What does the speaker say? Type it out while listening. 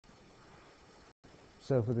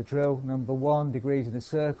So for the drill, number 1, degrees in a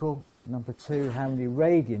circle. Number 2, how many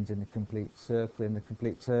radians in the complete circle in the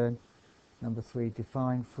complete turn. Number 3,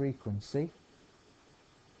 define frequency.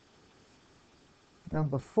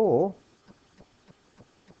 Number 4,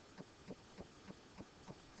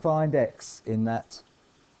 find x in that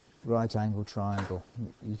right angle triangle.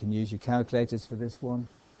 You can use your calculators for this one.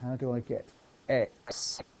 How do I get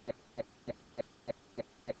x? Do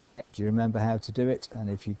you remember how to do it? And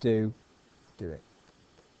if you do, do it.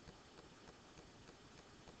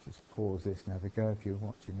 Just pause this and have a go if you're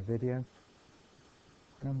watching the video.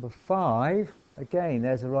 Number 5, again,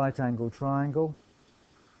 there's a right angle triangle.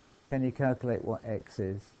 Can you calculate what x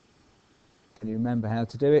is? Can you remember how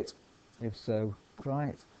to do it? If so, try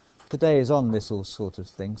it. Today is on this all sort of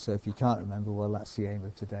thing, so if you can't remember, well, that's the aim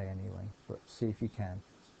of today anyway. But see if you can.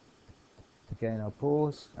 Again, I'll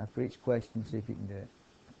pause after each question, see if you can do it.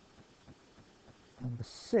 Number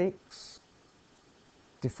 6,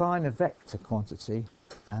 define a vector quantity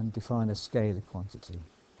and define a scalar quantity.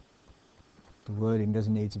 The wording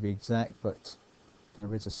doesn't need to be exact, but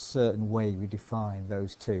there is a certain way we define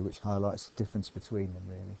those two, which highlights the difference between them,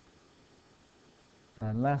 really.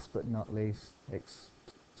 And last but not least,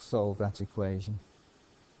 solve that equation.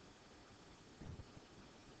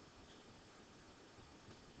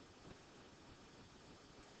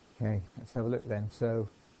 Okay, let's have a look then. So,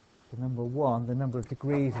 for number 1, the number of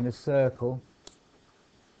degrees in a circle,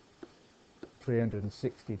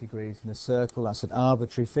 360 degrees in a circle, that's an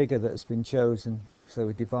arbitrary figure that's been chosen. So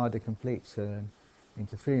we divide a complete turn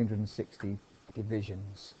into 360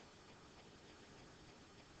 divisions.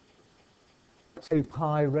 2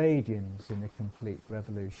 pi radians in a complete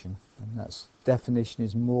revolution, and that definition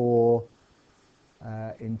is more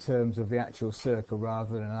in terms of the actual circle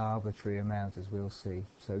rather than an arbitrary amount, as we'll see.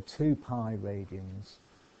 So 2 pi radians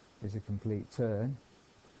is a complete turn,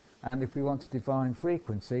 and if we want to define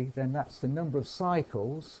frequency, then that's the number of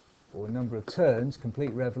cycles or number of turns,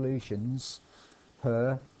 complete revolutions,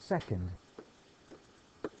 per second,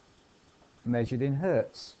 measured in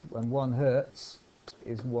hertz, when 1 hertz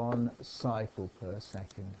is 1 cycle per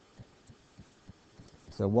second.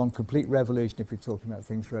 So 1 complete revolution, if we're talking about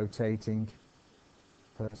things rotating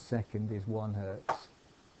per second, is 1 hertz.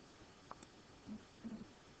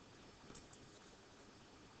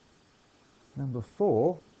 Number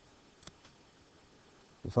 4,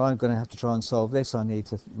 if I'm going to have to try and solve this, I need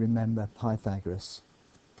to remember Pythagoras.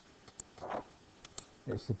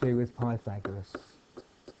 It's to do with Pythagoras,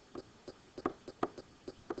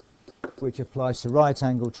 which applies to right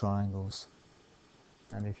angle triangles.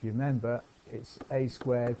 And if you remember, it's a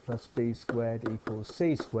squared plus b squared equals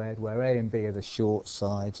c squared, where a and b are the short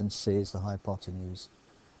sides and c is the hypotenuse.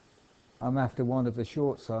 I'm after one of the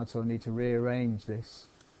short sides, so I need to rearrange this.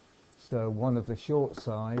 So one of the short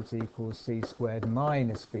sides equals c squared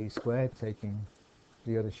minus b squared, taking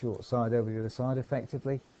the other short side over the other side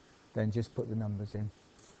effectively. Then just put the numbers in.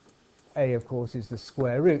 A, of course, is the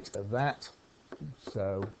square root of that,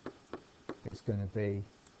 so it's going to be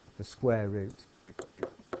the square root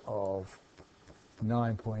of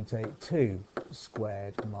 9.82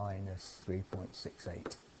 squared minus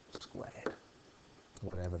 3.68 squared,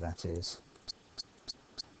 whatever that is.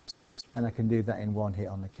 And I can do that in one hit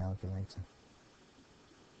on the calculator.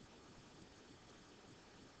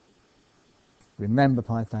 Remember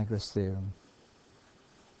Pythagoras' theorem.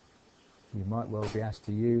 You might well be asked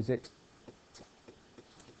to use it.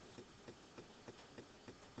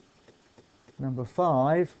 Number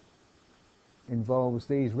 5 involves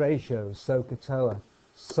these ratios, SOHCAHTOA,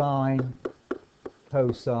 sine,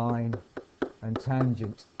 cosine, and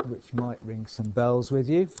tangent, which might ring some bells with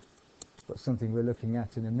you, but something we're looking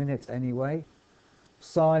at in a minute anyway.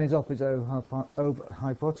 Sine is opposite over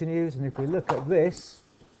hypotenuse, and if we look at this,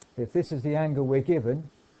 if this is the angle we're given,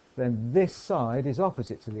 then this side is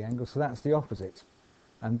opposite to the angle, so that's the opposite.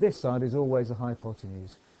 And this side is always a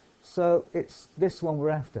hypotenuse. So it's this one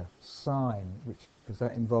we're after, sine, because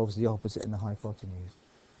that involves the opposite and the hypotenuse.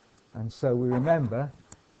 And so we remember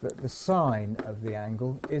that the sine of the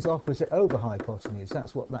angle is opposite over hypotenuse.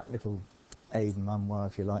 That's what that little aide-memoire,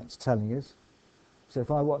 if you like, is telling us. So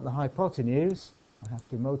if I want the hypotenuse, I have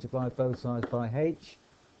to multiply both sides by h,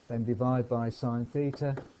 then divide by sine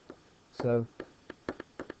theta. So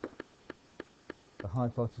the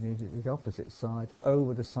hypotenuse is the opposite side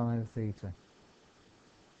over the sine of theta.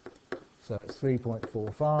 So it's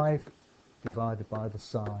 3.45 divided by the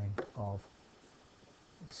sine of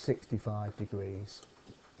 65 degrees.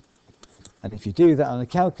 And if you do that on a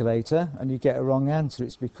calculator and you get a wrong answer,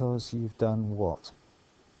 it's because you've done what?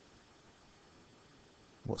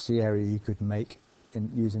 What's the area you could make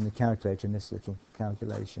in using the calculator in this little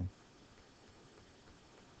calculation?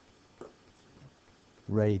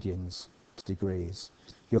 radians to degrees.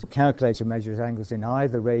 Your calculator measures angles in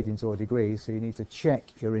either radians or degrees, so you need to check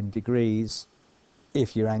you're in degrees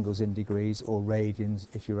if your angle's in degrees, or radians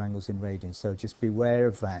if your angle's in radians. So just beware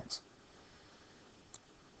of that.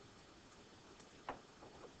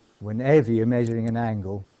 Whenever you're measuring an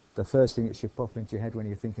angle, the first thing that should pop into your head when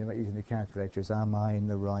you're thinking about using the calculator is, am I in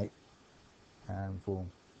the right form?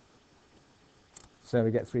 So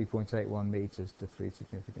we get 3.81 meters to 3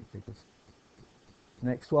 significant figures.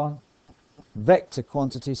 Next one, vector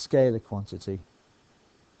quantity, scalar quantity.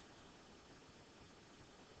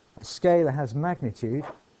 A scalar has magnitude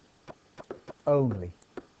only.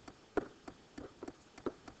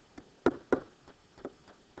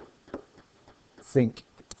 Think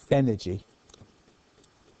energy,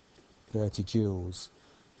 30 joules.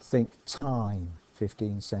 Think time,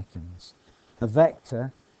 15 seconds. A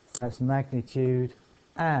vector has magnitude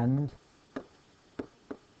and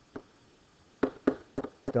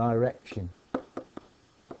direction.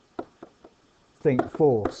 Think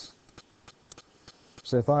force.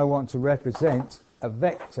 So if I want to represent a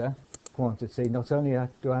vector quantity, not only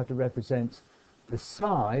do I have to represent the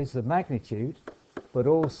size, the magnitude, but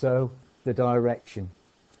also the direction,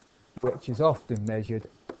 which is often measured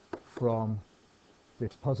from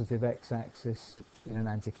this positive x-axis in an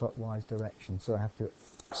anti-clockwise direction. So I have to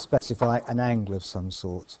specify an angle of some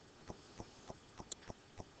sort.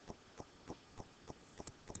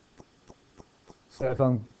 So if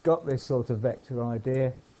I've got this sort of vector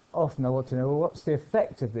idea, often I want to know, well, what's the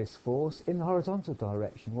effect of this force in the horizontal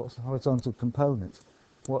direction? What's the horizontal component?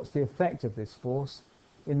 What's the effect of this force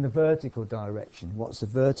in the vertical direction? What's the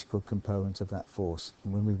vertical component of that force?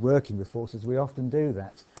 And when we're working with forces, we often do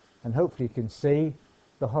that. And hopefully you can see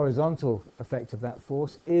the horizontal effect of that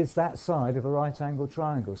force is that side of a right-angled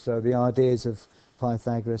triangle. So the ideas of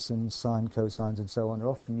Pythagoras and sine, cosines and so on are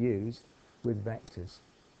often used with vectors.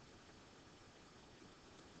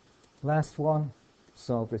 Last one,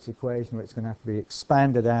 solve this equation where it's going to have to be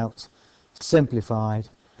expanded out, simplified,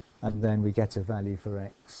 and then we get a value for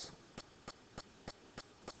x.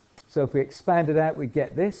 So if we expand it out, we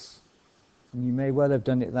get this, and you may well have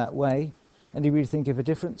done it that way. Anybody think of a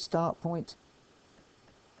different start point?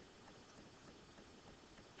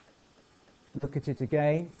 Look at it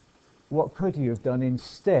again. What could you have done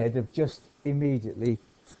instead of just immediately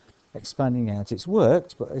expanding out? It's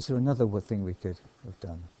worked, but is there another thing we could have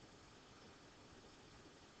done?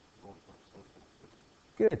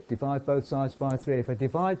 Good, divide both sides by 3. If I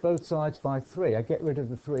divide both sides by 3, I get rid of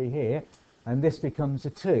the 3 here, and this becomes a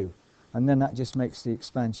 2. And then that just makes the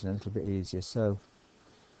expansion a little bit easier. So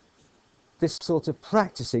this sort of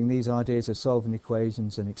practicing these ideas of solving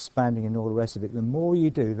equations and expanding and all the rest of it, the more you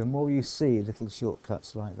do, the more you see little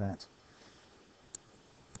shortcuts like that.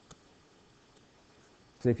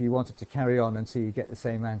 So if you wanted to carry on until you get the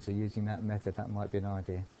same answer using that method, that might be an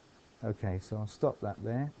idea. Okay, so I'll stop that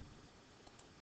there.